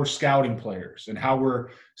and how we're scouting players and how we're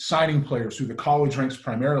signing players through the college ranks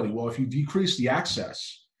primarily. Well, if you decrease the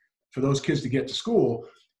access for those kids to get to school,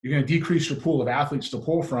 you're going to decrease your pool of athletes to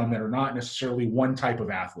pull from that are not necessarily one type of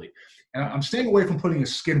athlete. And I'm staying away from putting a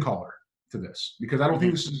skin color to this, because I don't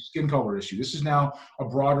think this is a skin color issue. This is now a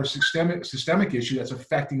broader systemic issue that's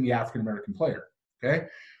affecting the African-American player. Okay.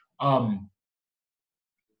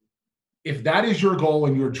 If that is your goal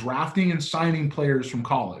and you're drafting and signing players from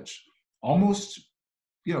college, almost,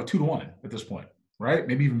 2-1 at this point, right?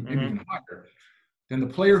 Maybe even higher. Then the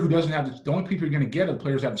player who doesn't have the only people you're going to get are the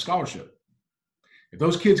players who have the scholarship. If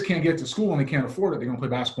those kids can't get to school and they can't afford it, they're going to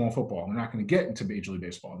play basketball and football. They're not going to get into Major League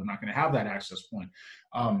Baseball. They're not going to have that access point.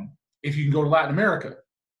 If you can go to Latin America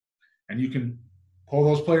and you can pull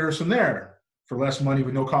those players from there for less money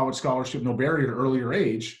with no college scholarship, no barrier to earlier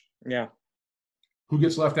age. Yeah. Who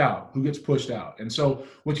gets left out? Who gets pushed out? And so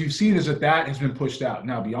what you've seen is that has been pushed out.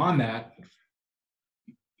 Now, beyond that,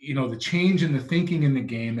 the change in the thinking in the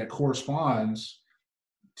game that corresponds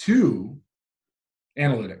to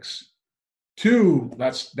analytics,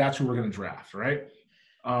 that's who we're going to draft, right?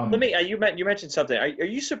 You mentioned something. Are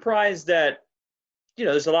you surprised that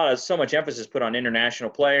there's so much emphasis put on international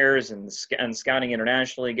players and scouting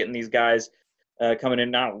internationally, getting these guys coming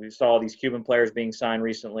in now? We saw these Cuban players being signed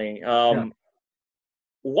recently.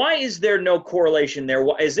 Why is there no correlation there?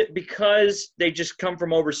 Is it because they just come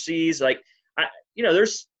from overseas? We're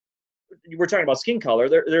talking about skin color.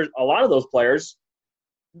 There's a lot of those players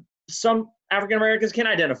some African Americans can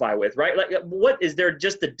identify with, right? Like, what is there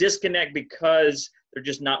just a disconnect because they're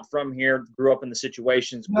just not from here, grew up in the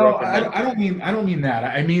situations? No, I don't mean that.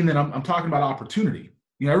 I mean that I'm talking about opportunity.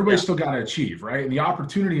 Everybody's still got to achieve, right? And the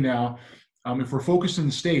opportunity now, if we're focused in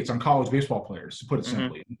the States on college baseball players, to put it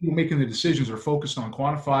simply, people making the decisions are focused on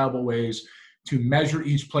quantifiable ways to measure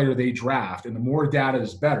each player they draft. And the more data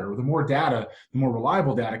is better. The more data, the more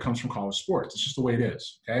reliable data comes from college sports. It's just the way it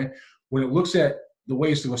is, okay? When it looks at the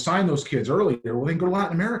ways to assign those kids earlier, well, they can go to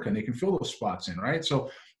Latin America and they can fill those spots in, right?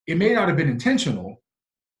 So it may not have been intentional,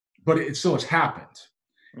 but it still has happened.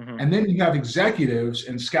 And then you have executives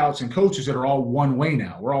and scouts and coaches that are all one way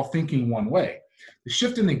now. We're all thinking one way. The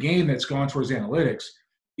shift in the game that's gone towards analytics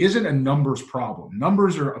isn't a numbers problem.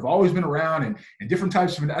 Numbers have always been around and different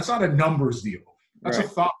types of – that's not a numbers deal. That's a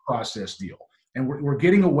thought process deal. And we're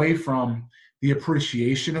getting away from the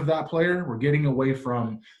appreciation of that player. We're getting away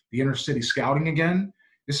from the inner city scouting again.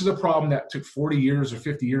 This is a problem that took 40 years or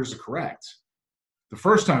 50 years to correct the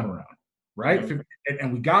first time around, right?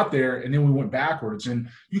 And we got there, and then we went backwards. And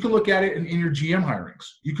you can look at it in your GM hirings.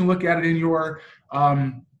 You can look at it in your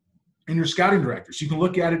scouting directors. You can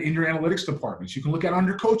look at it in your analytics departments. You can look at it on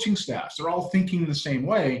your coaching staffs. They're all thinking the same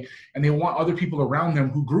way, and they want other people around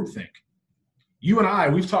them who group think. You and I,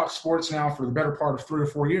 we've talked sports now for the better part of 3 or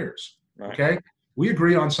 4 years, okay? We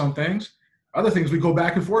agree on some things. Other things, we go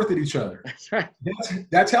back and forth at each other. That's right.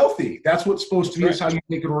 That's healthy. That's what's supposed to be. That's how you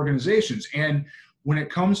make it organizations. And when it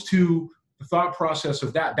comes to the thought process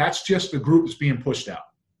of that, that's just the group that's being pushed out.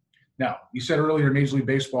 Now, you said earlier Major League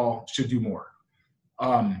Baseball should do more.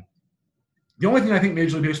 The only thing I think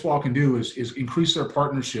Major League Baseball can do is increase their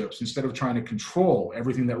partnerships instead of trying to control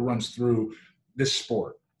everything that runs through this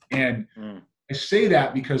sport. And I say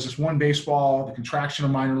that because it's one baseball, the contraction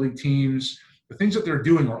of minor league teams, the things that they're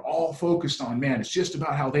doing are all focused on, man, it's just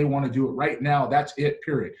about how they want to do it right now. That's it,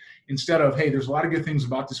 period. Instead of, hey, there's a lot of good things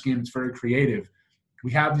about this game. It's very creative.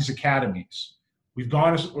 We have these academies. We've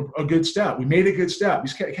gone a good step. We made a good step.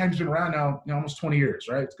 These academies have been around now almost 20 years,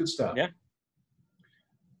 right? It's good stuff. Yeah.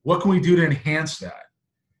 What can we do to enhance that?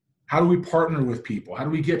 How do we partner with people? How do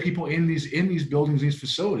we get people in these buildings, these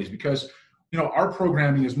facilities? Because, our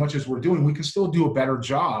programming, as much as we're doing, we can still do a better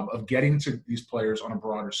job of getting to these players on a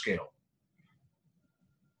broader scale.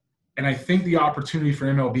 And I think the opportunity for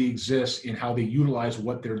MLB exists in how they utilize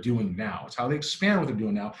what they're doing now. It's how they expand what they're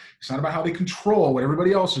doing now. It's not about how they control what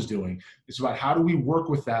everybody else is doing. It's about how do we work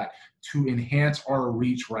with that to enhance our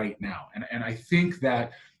reach right now. And I think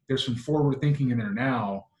that there's some forward thinking in there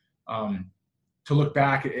now to look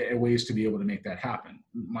back at ways to be able to make that happen.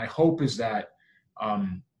 My hope is that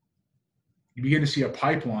you begin to see a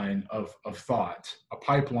pipeline of thought, a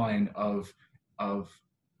pipeline of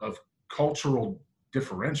cultural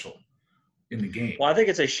differential in the game. Well, I think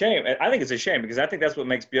it's a shame. Because I think that's what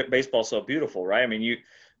makes baseball so beautiful, right? I mean,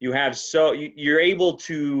 you're able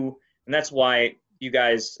to, and that's why you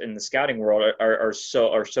guys in the scouting world are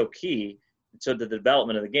so key to the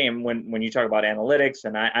development of the game. When you talk about analytics,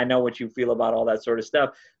 and I know what you feel about all that sort of stuff,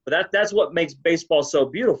 but that's what makes baseball so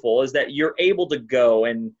beautiful, is that you're able to go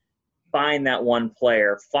and find that one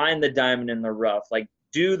player, find the diamond in the rough, like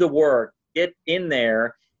do the work, get in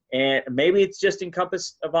there. And maybe it's just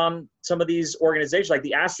encompassed of some of these organizations like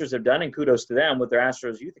the Astros have done, and kudos to them with their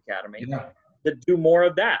Astros Youth Academy, to do more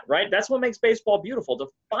of that, right? That's what makes baseball beautiful, to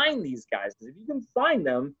find these guys. If you can find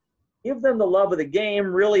them, give them the love of the game,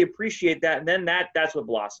 really appreciate that, and then that's what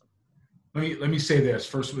blossoms. Let me say this.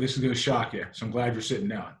 First of all, this is going to shock you, so I'm glad you're sitting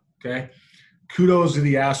down, okay? Kudos to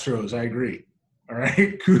the Astros. I agree. All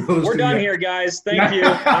right? Kudos. We're done here, guys. Thank you.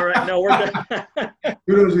 All right. No, we're done.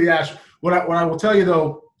 Kudos to the Astros. What I will tell you,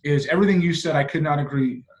 though, is everything you said I could not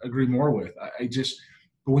agree more with.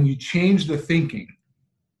 But when you change the thinking,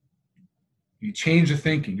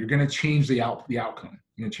 you're going to change the outcome.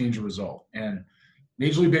 You're going to change the result. And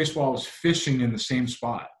Major League Baseball was fishing in the same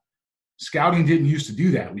spot. Scouting didn't used to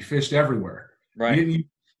do that. We fished everywhere. Right. You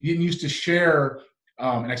didn't used to share.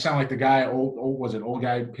 And I sound like the guy, old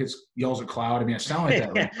guy yells at cloud. I mean, I sound like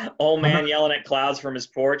that. Right? Old man yelling at clouds from his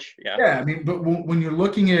porch. Yeah. Yeah. I mean, but when you're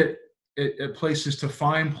looking at places to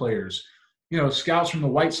find players, scouts from the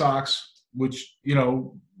White Sox, which,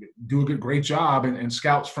 do a great job, and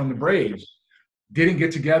scouts from the Braves didn't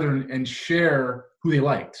get together and share who they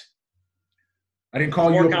liked. I didn't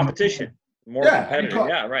call you. More competition. More competitive.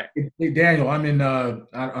 Yeah, right. Hey, Daniel, I'm in,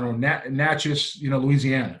 Natchez,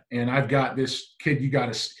 Louisiana, and I've got this kid.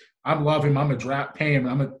 I love him. I'm a draft, pay him.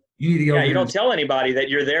 You need to go. Yeah, you don't tell anybody that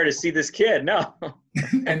you're there to see this kid. No.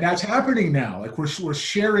 And that's happening now. Like we're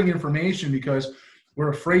sharing information because we're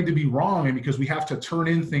afraid to be wrong, and because we have to turn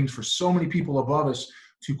in things for so many people above us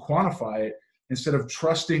to quantify it, instead of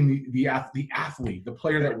trusting the athlete, the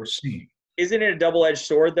player that we're seeing. Isn't it a double-edged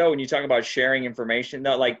sword, though, when you talk about sharing information,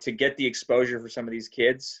 though, like to get the exposure for some of these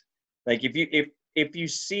kids? Like if you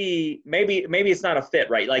see, maybe it's not a fit,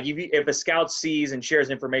 right? Like if a scout sees and shares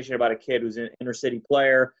information about a kid who's an inner city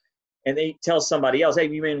player, and they tell somebody else, hey,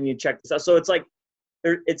 you may need to check this out. So it's like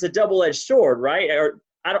it's a double-edged sword, right? Or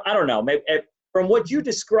I don't know. Maybe, from what you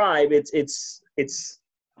describe, it's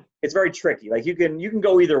very tricky. Like you can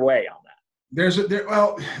go either way on that. There's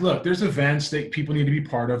events that people need to be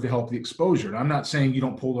part of to help the exposure. And I'm not saying you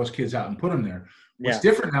don't pull those kids out and put them there. What's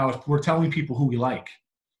different now is we're telling people who we like.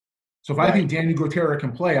 So if I think Daniel Gotera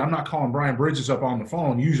can play, I'm not calling Brian Bridges up on the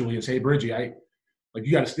phone. Usually it's, hey, Bridgie,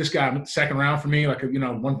 you got this guy second round for me,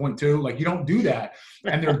 1.2. Like you don't do that.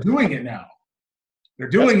 And they're doing it now. They're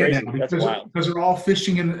doing it now because they're all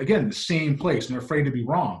fishing in, again, the same place, and they're afraid to be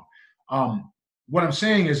wrong. What I'm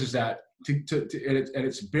saying is that at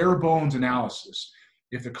its bare bones analysis,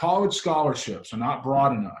 if the college scholarships are not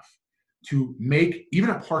broad enough to make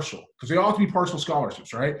even a partial, because they all have to be partial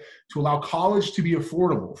scholarships, right? To allow college to be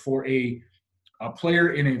affordable for a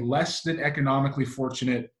player in a less than economically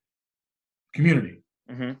fortunate community.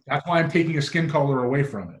 Mm-hmm. That's why I'm taking a skin color away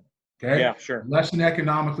from it. Okay. Yeah, sure. Less than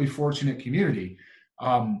economically fortunate community.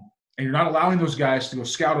 And you're not allowing those guys to go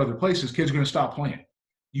scout other places. Kids are going to stop playing.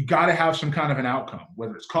 You got to have some kind of an outcome,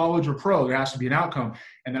 whether it's college or pro. There has to be an outcome.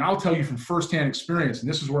 And then I'll tell you from firsthand experience, and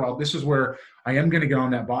this is where I am going to get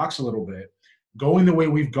on that box a little bit. Going the way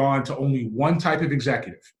we've gone to only one type of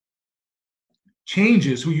executive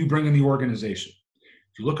changes who you bring in the organization.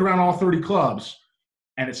 If you look around all 30 clubs,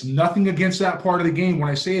 and it's nothing against that part of the game when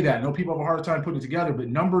I say that. I know people have a hard time putting it together, but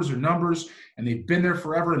numbers are numbers, and they've been there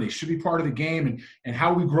forever, and they should be part of the game, and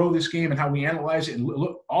how we grow this game and how we analyze it. And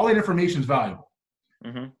look, all that information is valuable.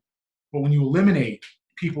 Mm-hmm. But when you eliminate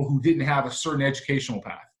people who didn't have a certain educational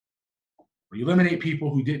path, or you eliminate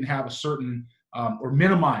people who didn't have a certain or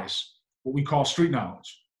minimize what we call street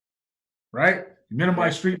knowledge, right? You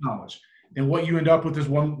minimize street knowledge. And what you end up with is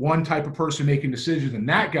one type of person making decisions, and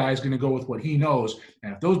that guy is going to go with what he knows.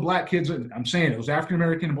 And if those black kids, I'm saying those African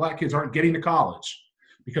American and black kids aren't getting to college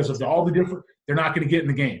because of all the different, they're not going to get in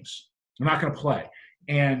the games. They're not going to play.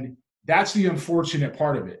 And that's the unfortunate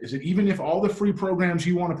part of it, is that even if all the free programs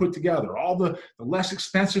you want to put together, all the less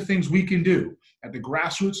expensive things we can do at the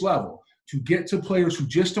grassroots level to get to players who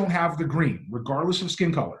just don't have the green, regardless of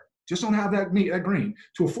skin color, just don't have that green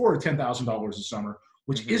to afford $10,000 a summer,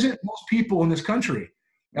 which isn't most people in this country.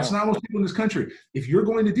 That's not most people in this country. If you're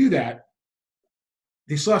going to do that,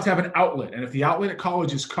 they still have to have an outlet. And if the outlet at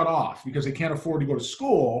college is cut off because they can't afford to go to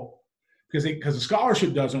school because the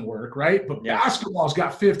scholarship doesn't work, right? But basketball's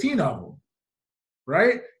got 15 of them,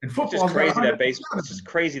 right? And football's crazy that baseball. It's just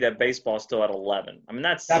crazy that baseball's still at 11. I mean,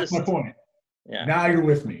 that's my point. Yeah. Now you're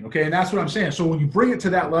with me, okay? And that's what I'm saying. So when you bring it to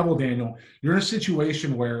that level, Daniel, you're in a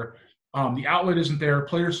situation where the outlet isn't there.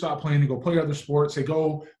 Players stop playing. They go play other sports. They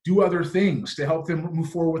go do other things to help them move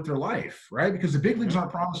forward with their life, right? Because the big leagues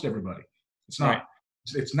aren't promised to everybody. It's not. Right.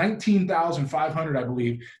 It's 19,500, I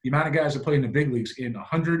believe, the amount of guys that play in the big leagues in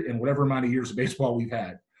 100 and whatever amount of years of baseball we've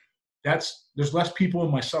had. There's less people in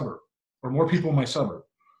my suburb, or more people in my suburb,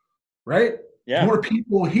 right? Yeah. More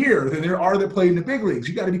people here than there are that play in the big leagues.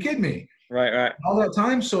 You got to be kidding me. Right. All that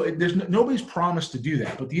time. So nobody's promised to do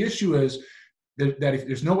that. But the issue is that if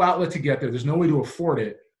there's no outlet to get there, there's no way to afford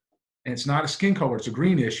it, and it's not a skin color, it's a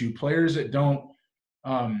green issue. Players that don't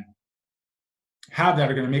have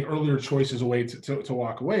that are going to make earlier choices away to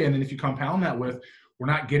walk away. And then if you compound that with, we're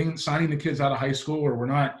not signing the kids out of high school, or we're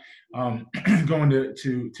not going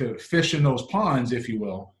to fish in those ponds, if you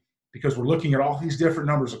will, because we're looking at all these different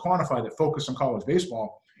numbers to quantify that focus on college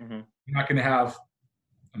baseball. You're not going to have,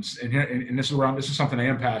 and this is something I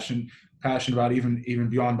am passionate about, even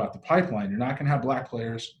beyond about the pipeline. You're not going to have black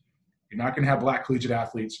players. You're not going to have black collegiate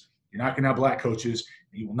athletes. You're not going to have black coaches.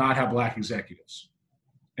 And you will not have black executives.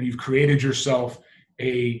 And you've created yourself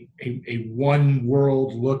a one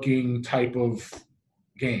world looking type of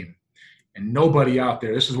game. And nobody out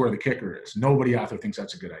there, this is where the kicker is, nobody out there thinks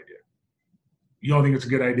that's a good idea. You don't think it's a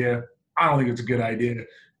good idea. I don't think it's a good idea.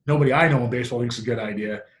 Nobody I know in baseball thinks it's a good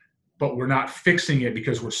idea. But we're not fixing it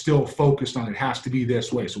because we're still focused on it has to be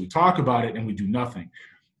this way. So we talk about it and we do nothing.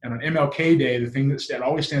 And on MLK Day, the thing that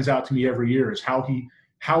always stands out to me every year is how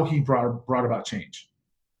he brought about change.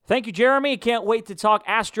 Thank you, Jeremy. Can't wait to talk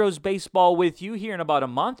Astros baseball with you here in about a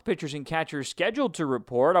month. Pitchers and catchers scheduled to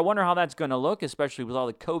report. I wonder how that's going to look, especially with all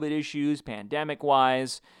the COVID issues,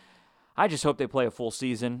 pandemic-wise. I just hope they play a full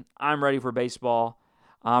season. I'm ready for baseball.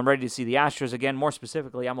 I'm ready to see the Astros again. More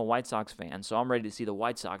specifically, I'm a White Sox fan, so I'm ready to see the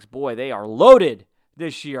White Sox. Boy, they are loaded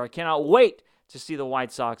this year. I cannot wait to see the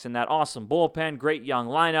White Sox in that awesome bullpen, great young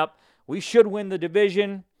lineup. We should win the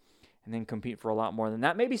division and then compete for a lot more than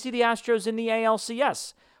that. Maybe see the Astros in the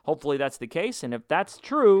ALCS. Hopefully that's the case, and if that's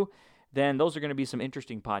true, then those are going to be some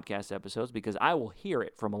interesting podcast episodes because I will hear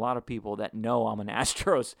it from a lot of people that know I'm an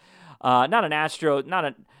Astros, not an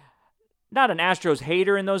Astros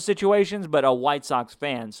hater in those situations, but a White Sox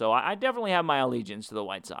fan. So I definitely have my allegiance to the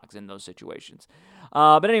White Sox in those situations.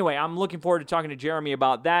 But anyway, I'm looking forward to talking to Jeremy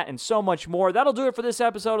about that and so much more. That'll do it for this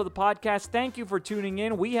episode of the podcast. Thank you for tuning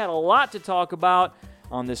in. We had a lot to talk about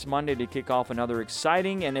on this Monday to kick off another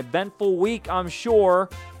exciting and eventful week, I'm sure,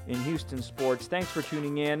 in Houston sports. Thanks for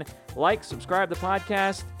tuning in. Like, subscribe to the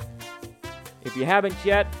podcast. If you haven't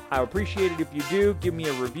yet, I appreciate it if you do. Give me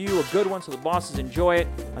a review, a good one, so the bosses enjoy it.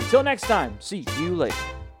 Until next time, see you later.